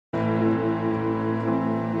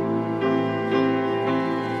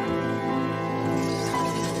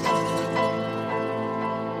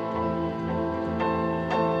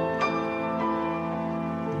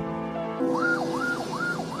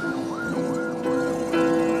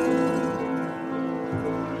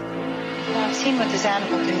what this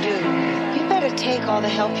animal can do, you better take all the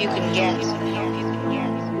help you can get.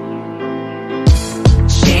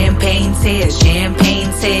 Champagne tears.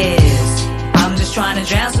 I'm just trying to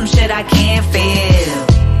drown some shit I can't feel.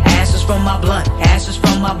 Ashes from my blunt, ashes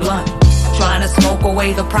from my blunt. Trying to smoke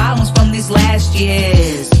away the problems from these last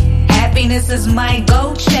years. Happiness is my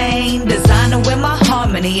gold chain, designer with my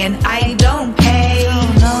harmony, and I don't pay.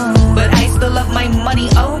 But I still love my money,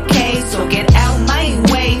 okay, so get out my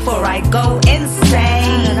way before I go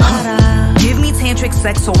insane. Give me tantric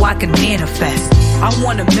sex so I can manifest. I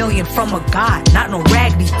want $1 million from a god, not no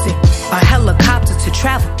raggedy dick. A helicopter to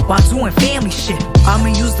travel while doing family shit. I'ma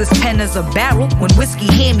use this pen as a barrel when whiskey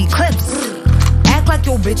hand me clips. Act like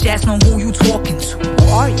your bitch ass know who you talking to.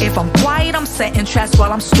 If I'm quiet, I'm setting traps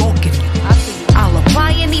while I'm stalking. I'll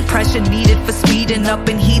apply any pressure needed for speeding up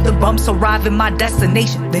and heed the bumps, arriving my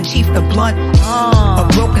destination, then chief the blunt. A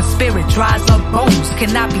broken spirit dries up bones.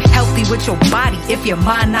 Cannot be healthy with your body if your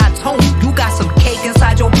mind not toned. You got some cake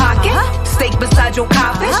inside your pocket, steak beside your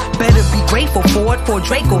coffin. Better be grateful for it, for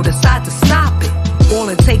Draco decide to stop it. All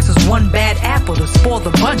it takes is one bad apple to spoil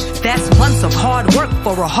the bunch. That's months of hard work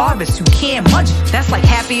for a harvest you can't munch. That's like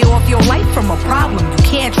happy off your life from a problem you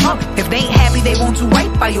can't trump. If they ain't happy, they won't do right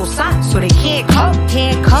by your side, so they can't come.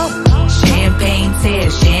 Champagne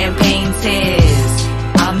tears.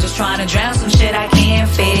 I'm just trying to drown some shit I can't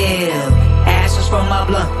feel. Ashes from my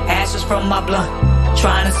blunt, ashes from my blunt.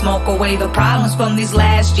 Trying to smoke away the problems from these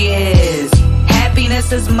last years.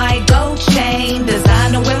 Happiness is my gold chain,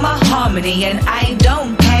 designer with my harmony, and I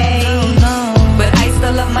don't pay. But I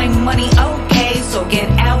still love my money, okay, so get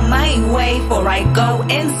out my way before I go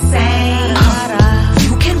insane.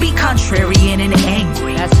 You can be contrarian and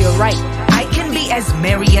angry, that's your right. I can be as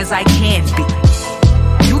merry as I can be.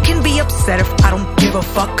 You can be upset if I don't give a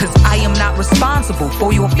fuck, cause I am not responsible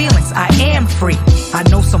for your feelings, I am free. I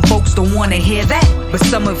know some folks don't wanna hear that, but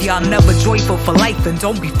some of y'all never joyful for life and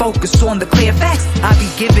don't be focused on the clear facts. I be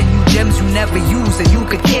giving you gems you never use and you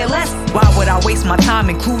could care less. Why would I waste my time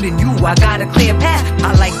including you? I got a clear path.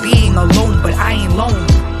 I like being alone, but I ain't lonely.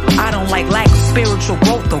 I don't like lack of spiritual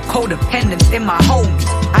growth or codependence in my homies.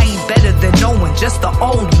 I ain't better than no one, just the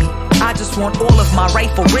old me. I just want all of my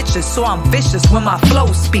rightful riches, so I'm vicious when my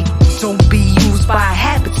flows speak. Don't be used by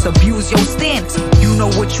habits, abuse your standards. You know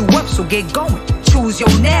what you up, so get going. Choose your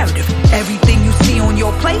narrative. Everything you see on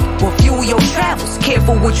your plate will fuel your travels.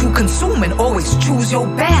 Careful what you consume and always choose your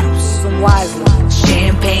battles.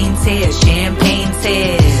 Champagne tears.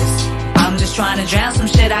 I'm just trying to drown some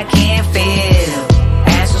shit I can't feel.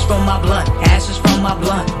 Ashes from my blunt, ashes from my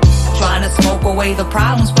blunt. Trying to smoke away the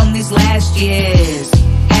problems from these last years.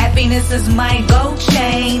 Happiness is my gold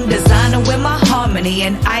chain, designer with my harmony,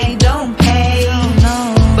 and I don't pay.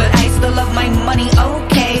 But I still love my money,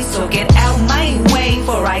 okay, so get out my way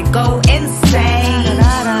before I go